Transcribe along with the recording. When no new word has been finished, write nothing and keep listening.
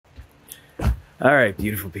All right,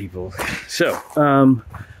 beautiful people. So,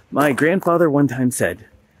 my grandfather one time said,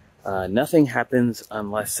 nothing happens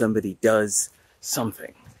unless somebody does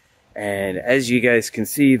something. And as you guys can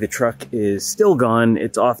see, the truck is still gone.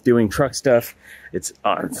 It's off doing truck stuff. It's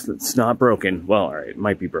not broken. Well, all right, it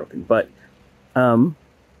might be broken, but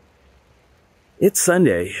it's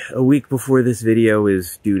Sunday, a week before this video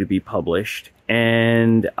is due to be published,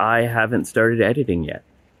 and I haven't started editing yet.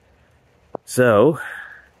 So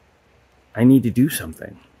I need to do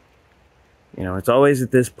something. You know, it's always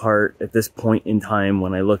at this point in time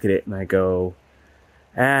when I look at it and I go,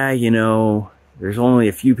 you know, there's only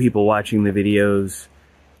a few people watching the videos.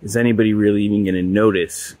 Is anybody really even going to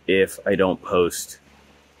notice if I don't post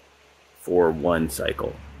for one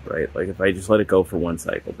cycle, right? Like if I just let it go for one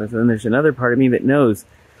cycle. But then there's another part of me that knows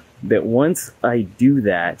that once I do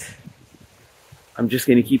that, I'm just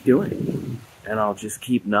going to keep doing it. And I'll just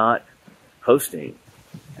keep not posting.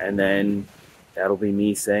 And then that'll be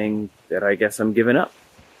me saying that I guess I'm giving up.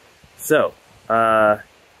 So,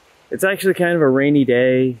 it's actually kind of a rainy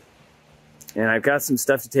day, and I've got some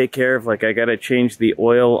stuff to take care of. Like I gotta change the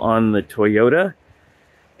oil on the Toyota,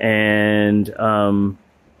 and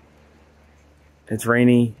it's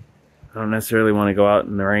rainy. I don't necessarily want to go out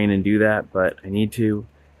in the rain and do that, but I need to.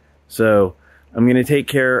 So I'm gonna take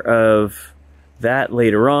care of that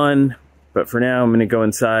later on, but for now I'm gonna go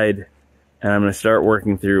inside and I'm going to start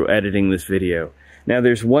working through editing this video. Now,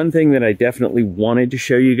 there's one thing that I definitely wanted to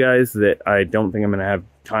show you guys that I don't think I'm going to have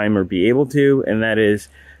time or be able to, and that is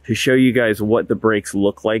to show you guys what the brakes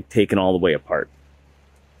look like taken all the way apart.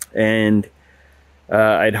 And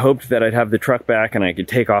I'd hoped that I'd have the truck back and I could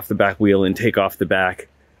take off the back wheel and take off the back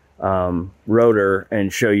rotor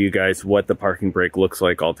and show you guys what the parking brake looks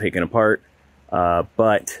like all taken apart.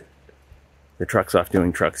 But the truck's off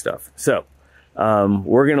doing truck stuff. So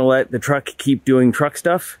we're going to let the truck keep doing truck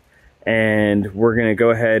stuff, and we're going to go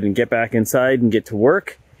ahead and get back inside and get to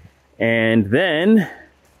work. And then,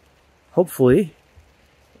 hopefully,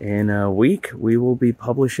 in a week, we will be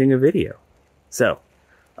publishing a video. So,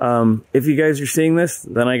 if you guys are seeing this,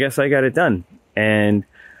 then I guess I got it done. And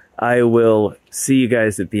I will see you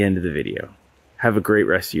guys at the end of the video. Have a great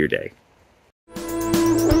rest of your day.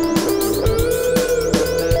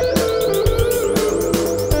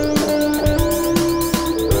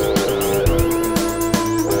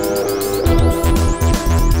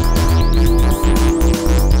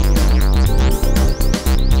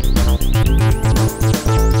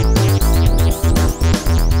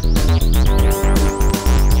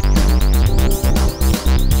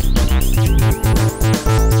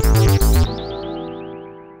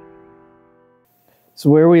 So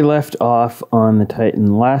where we left off on the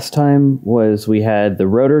Titan last time was we had the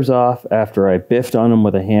rotors off after I biffed on them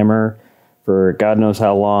with a hammer for God knows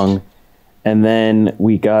how long, and then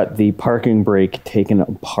we got the parking brake taken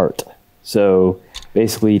apart. So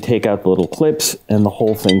basically you take out the little clips and the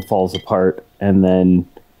whole thing falls apart, and then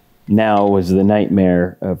now was the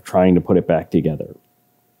nightmare of trying to put it back together.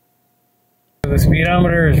 The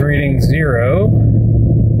speedometer is reading 0.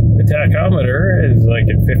 The tachometer is like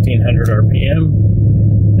at 1500 RPM.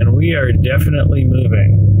 And we are definitely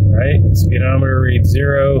moving, right? The speedometer reads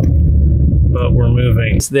 0, but we're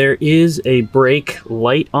moving. There is a brake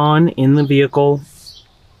light on in the vehicle,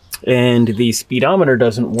 and the speedometer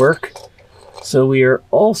doesn't work. So we are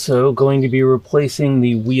also going to be replacing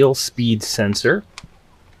the wheel speed sensor.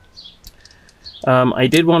 I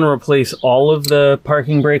did want to replace all of the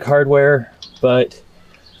parking brake hardware, but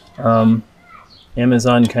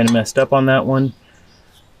Amazon kind of messed up on that one.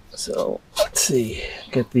 So let's see,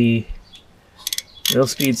 get the wheel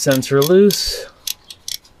speed sensor loose.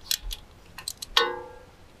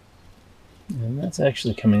 And that's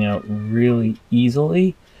actually coming out really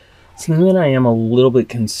easily. Something that I am a little bit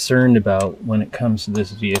concerned about when it comes to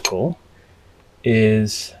this vehicle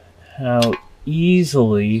is how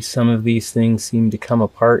easily some of these things seem to come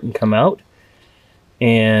apart and come out,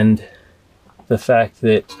 and the fact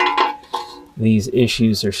that these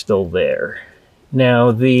issues are still there. Now,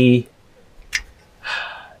 it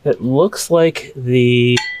looks like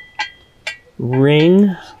the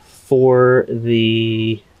ring for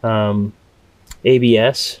the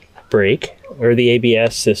ABS brake, or the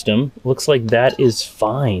ABS system, looks like that is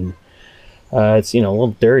fine. It's, you know, a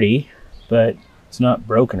little dirty, but it's not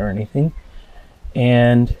broken or anything.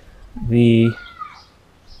 And the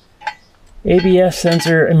ABS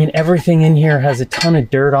sensor, I mean, everything in here has a ton of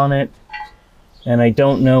dirt on it. And I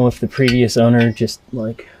don't know if the previous owner just,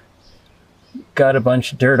 like, got a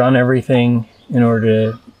bunch of dirt on everything in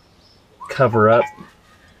order to cover up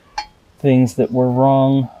things that were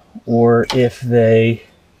wrong, or if they,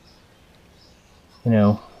 you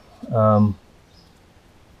know,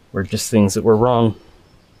 were just things that were wrong.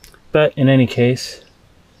 But in any case,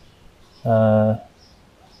 I'm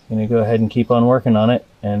going to go ahead and keep on working on it,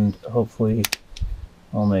 and hopefully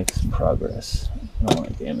I'll make some progress. I don't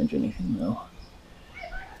want to damage anything though.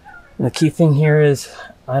 And the key thing here is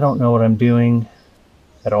I don't know what I'm doing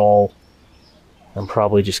at all. I'm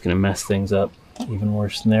probably just going to mess things up even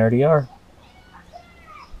worse than they already are.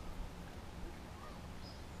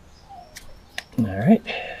 All right.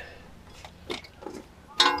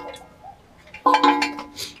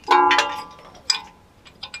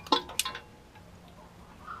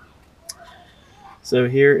 So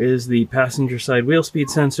here is the passenger side wheel speed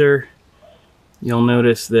sensor. You'll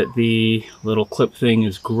notice that the little clip thing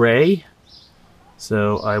is gray.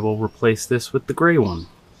 So I will replace this with the gray one.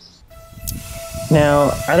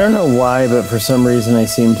 Now, I don't know why, but for some reason I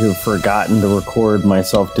seem to have forgotten to record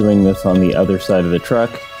myself doing this on the other side of the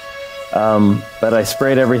truck. But I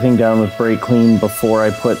sprayed everything down with brake clean before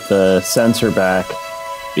I put the sensor back,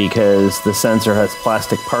 because the sensor has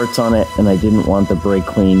plastic parts on it and I didn't want the brake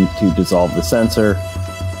clean to dissolve the sensor.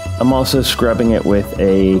 I'm also scrubbing it with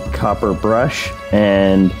a copper brush,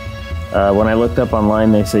 and when I looked up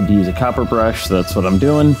online they said to use a copper brush, so that's what I'm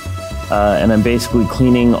doing. And I'm basically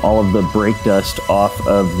cleaning all of the brake dust off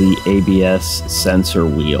of the ABS sensor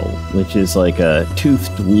wheel, which is like a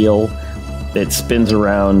toothed wheel that spins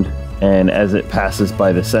around, and as it passes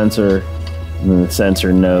by the sensor, then the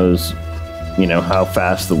sensor knows, you know, how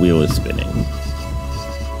fast the wheel is spinning.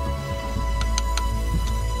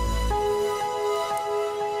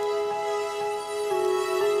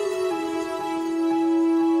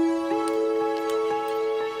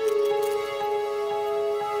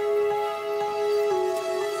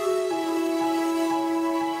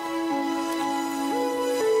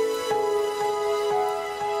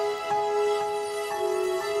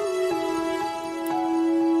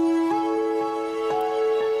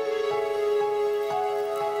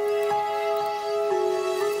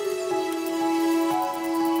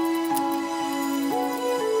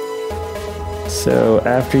 So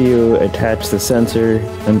after you attach the sensor,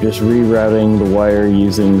 I'm just rerouting the wire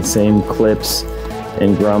using the same clips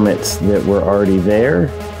and grommets that were already there.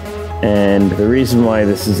 And the reason why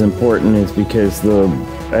this is important is because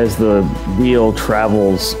as the wheel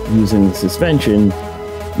travels using the suspension,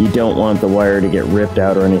 you don't want the wire to get ripped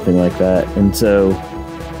out or anything like that. And so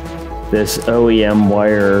this OEM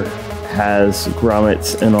wire has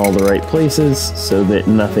grommets in all the right places so that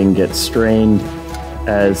nothing gets strained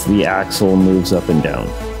as the axle moves up and down.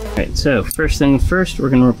 All right, so first thing first, we're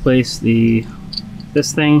going to replace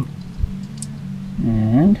this thing.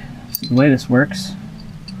 And so the way this works,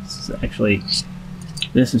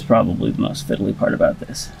 this is probably the most fiddly part about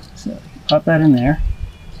this. So you pop that in there,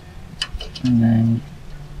 and then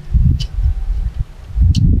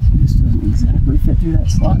this doesn't exactly fit through that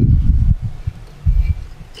slot.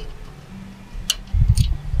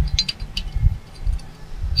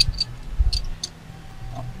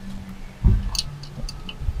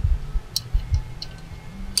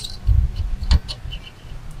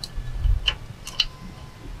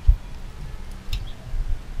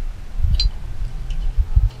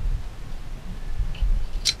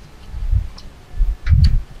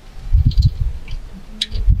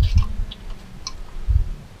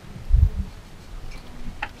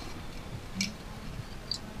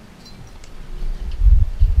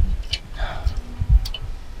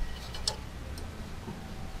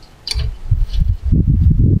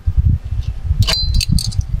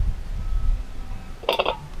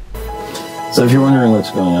 So if you're wondering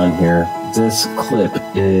what's going on here, this clip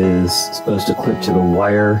is supposed to clip to the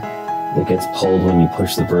wire that gets pulled when you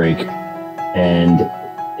push the brake, and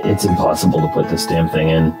it's impossible to put this damn thing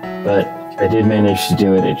in, but I did manage to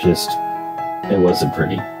do it. It wasn't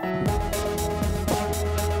pretty.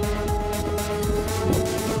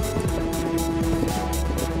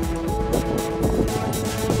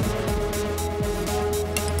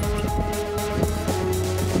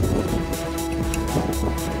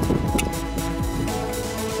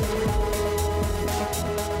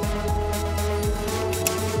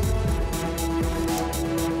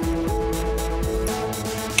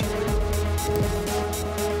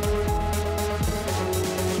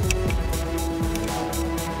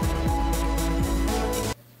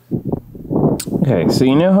 Okay, so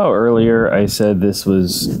you know how earlier I said this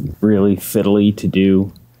was really fiddly to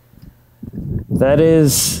do? That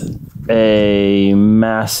is a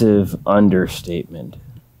massive understatement.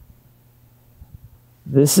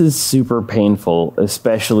 This is super painful,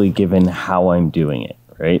 especially given how I'm doing it,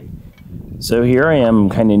 right? So here I am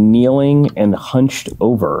kind of kneeling and hunched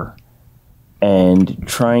over and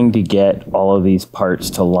trying to get all of these parts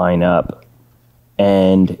to line up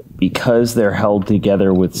And because they're held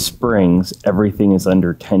together with springs, everything is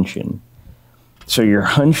under tension. So you're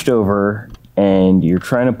hunched over and you're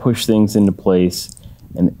trying to push things into place,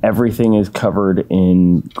 and everything is covered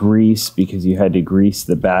in grease because you had to grease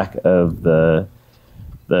the back of the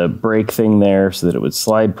brake thing there so that it would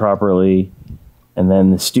slide properly. And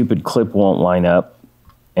then the stupid clip won't line up.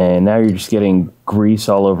 And now you're just getting grease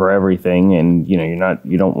all over everything, and you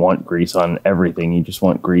don't want grease on everything, you just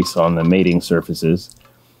want grease on the mating surfaces.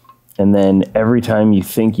 And then every time you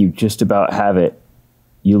think you just about have it,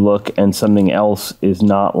 you look and something else is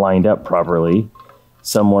not lined up properly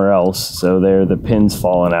somewhere else, so there the pin's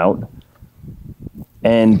fallen out.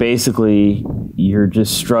 And basically you're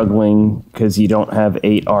just struggling because you don't have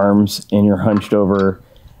 8 arms and you're hunched over.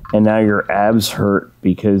 And now your abs hurt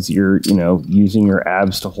because you're, using your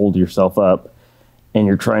abs to hold yourself up, and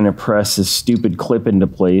you're trying to press this stupid clip into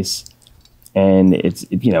place, and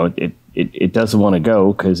it doesn't want to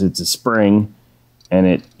go because it's a spring, and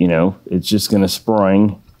it's just going to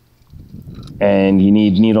spring. And you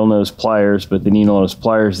need needle nose pliers, but the needle nose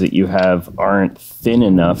pliers that you have aren't thin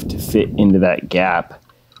enough to fit into that gap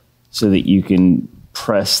so that you can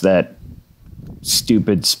press that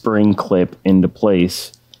stupid spring clip into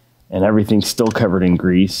place. And everything's still covered in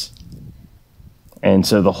grease. And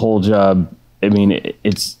so the whole job,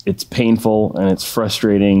 it's painful and it's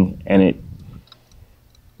frustrating, and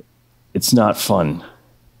it's not fun.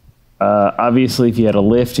 Obviously, if you had a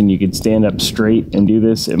lift and you could stand up straight and do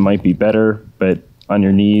this, it might be better, but on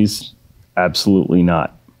your knees, absolutely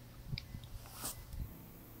not.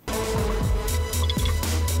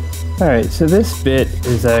 All right, so this bit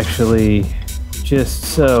is actually just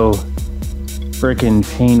so freaking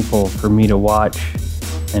painful for me to watch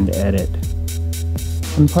and edit.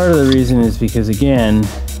 And part of the reason is because, again,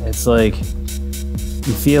 it's like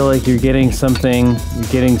you feel like you're getting something,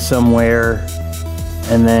 you're getting somewhere,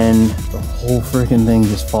 and then the whole freaking thing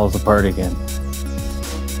just falls apart again.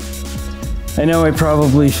 I know I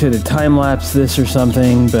probably should have time-lapsed this or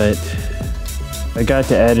something, but I got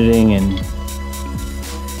to editing and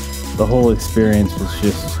the whole experience was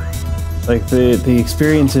just like the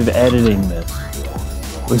experience of editing this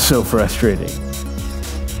was so frustrating,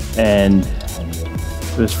 and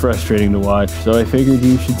it was frustrating to watch, so I figured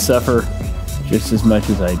you should suffer just as much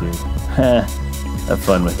as I do. Have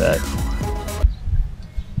fun with that.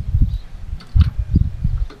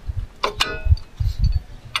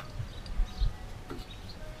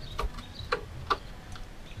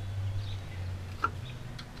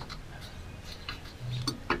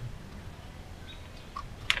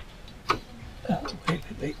 Oh,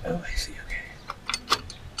 wait, oh, I see, okay.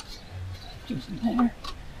 Goes in there,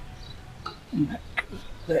 and that goes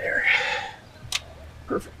there.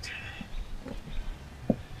 Perfect.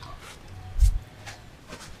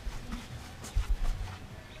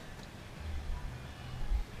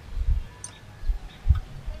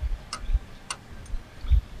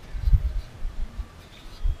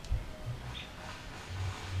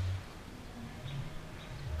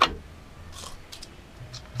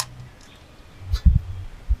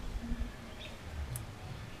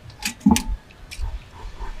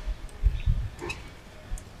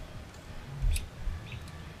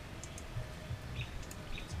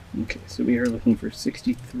 Okay, so we are looking for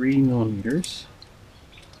 63 millimeters.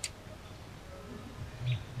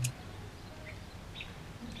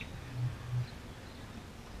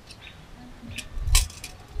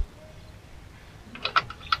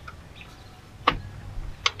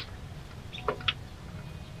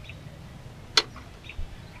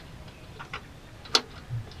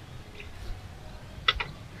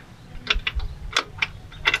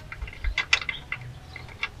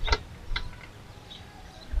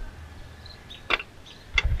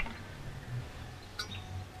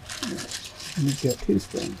 And we've got 2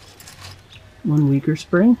 springs. One weaker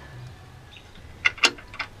spring.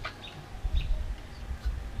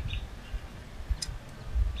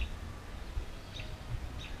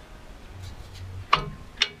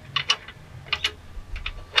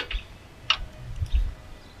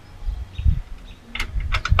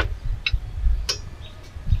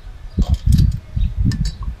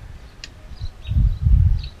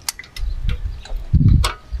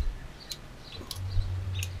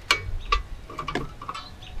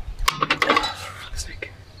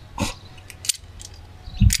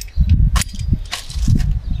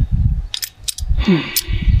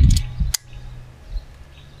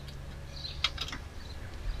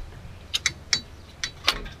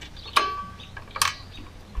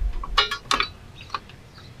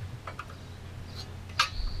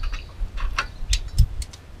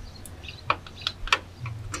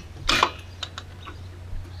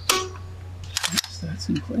 it's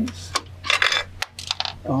in place.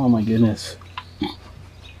 Oh my goodness.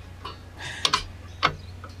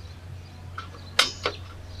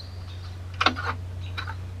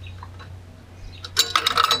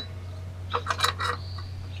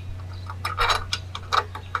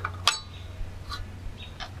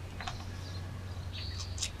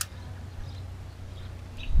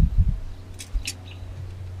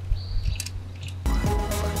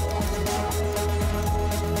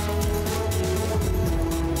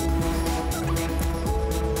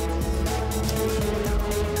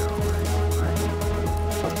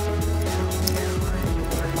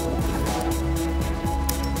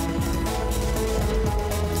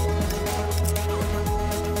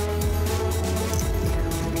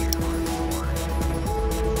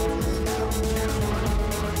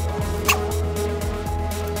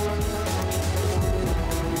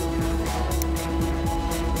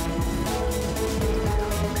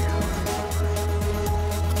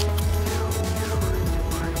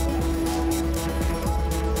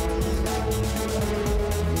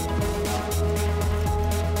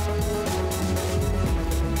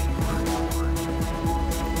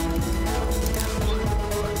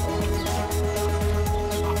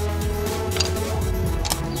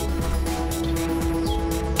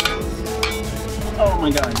 Oh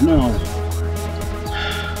my god, no.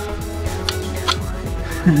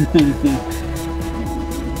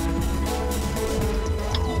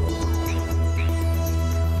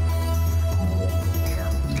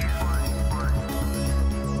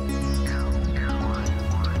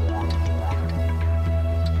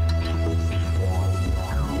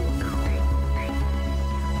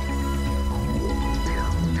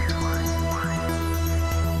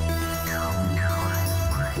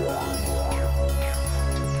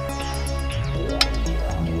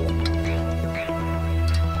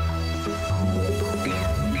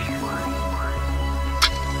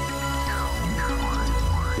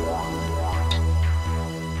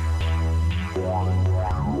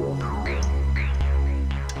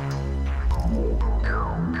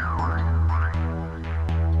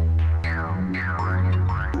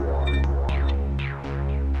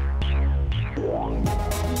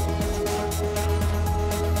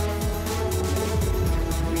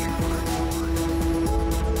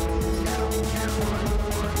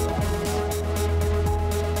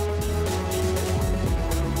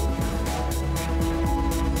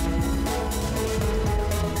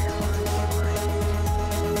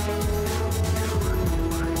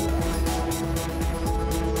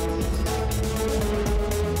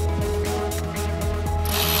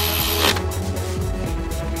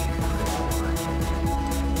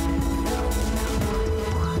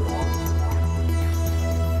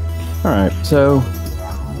 Alright, so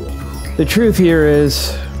the truth here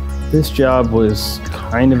is this job was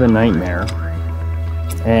kind of a nightmare,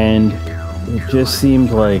 and it just seemed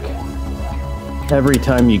like every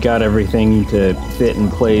time you got everything to fit in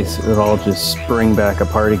place, it would all just spring back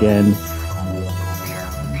apart again.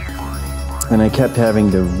 And I kept having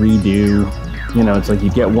to redo, you know, it's like you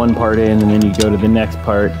get one part in and then you go to the next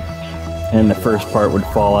part and the first part would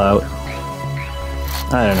fall out.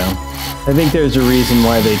 I don't know. I think there's a reason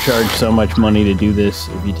why they charge so much money to do this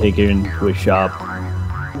if you take it into a shop.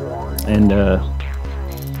 And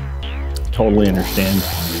totally understand.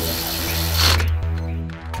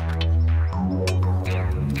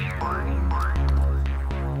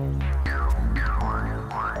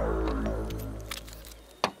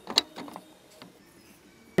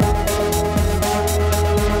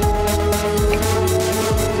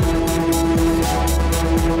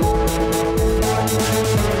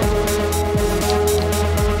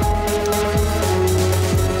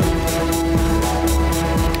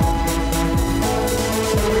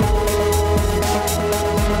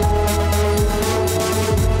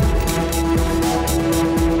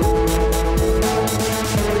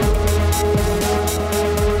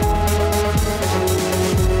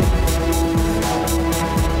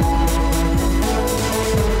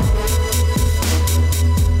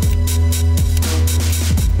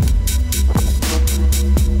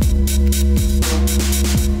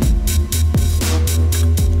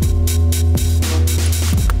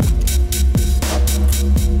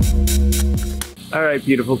 Alright,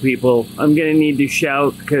 beautiful people, I'm gonna need to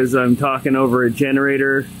shout because I'm talking over a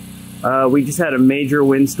generator. We just had a major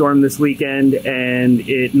windstorm this weekend and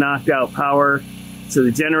it knocked out power, so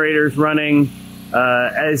the generator's running.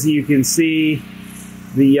 As you can see,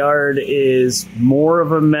 the yard is more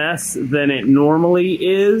of a mess than it normally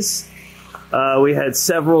is. We had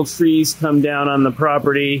several trees come down on the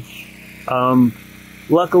property.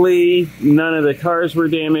 Luckily, none of the cars were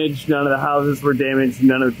damaged, none of the houses were damaged,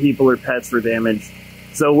 none of the people or pets were damaged.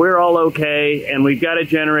 So we're all okay, and we've got a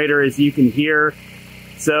generator, as you can hear.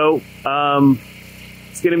 So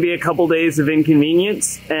it's going to be a couple days of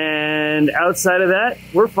inconvenience, and outside of that,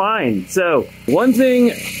 we're fine. So one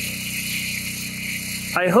thing,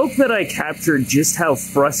 I hope that I captured just how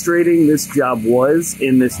frustrating this job was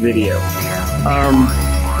in this video.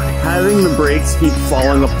 Having the brakes keep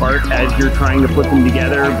falling apart as you're trying to put them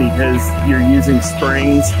together because you're using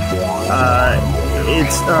springs,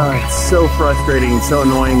 it's so frustrating, so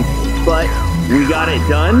annoying, but we got it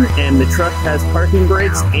done, and the truck has parking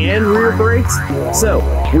brakes and rear brakes, so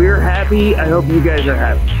we're happy. I hope you guys are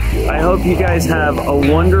happy. I hope you guys have a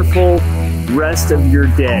wonderful rest of your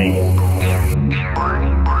day.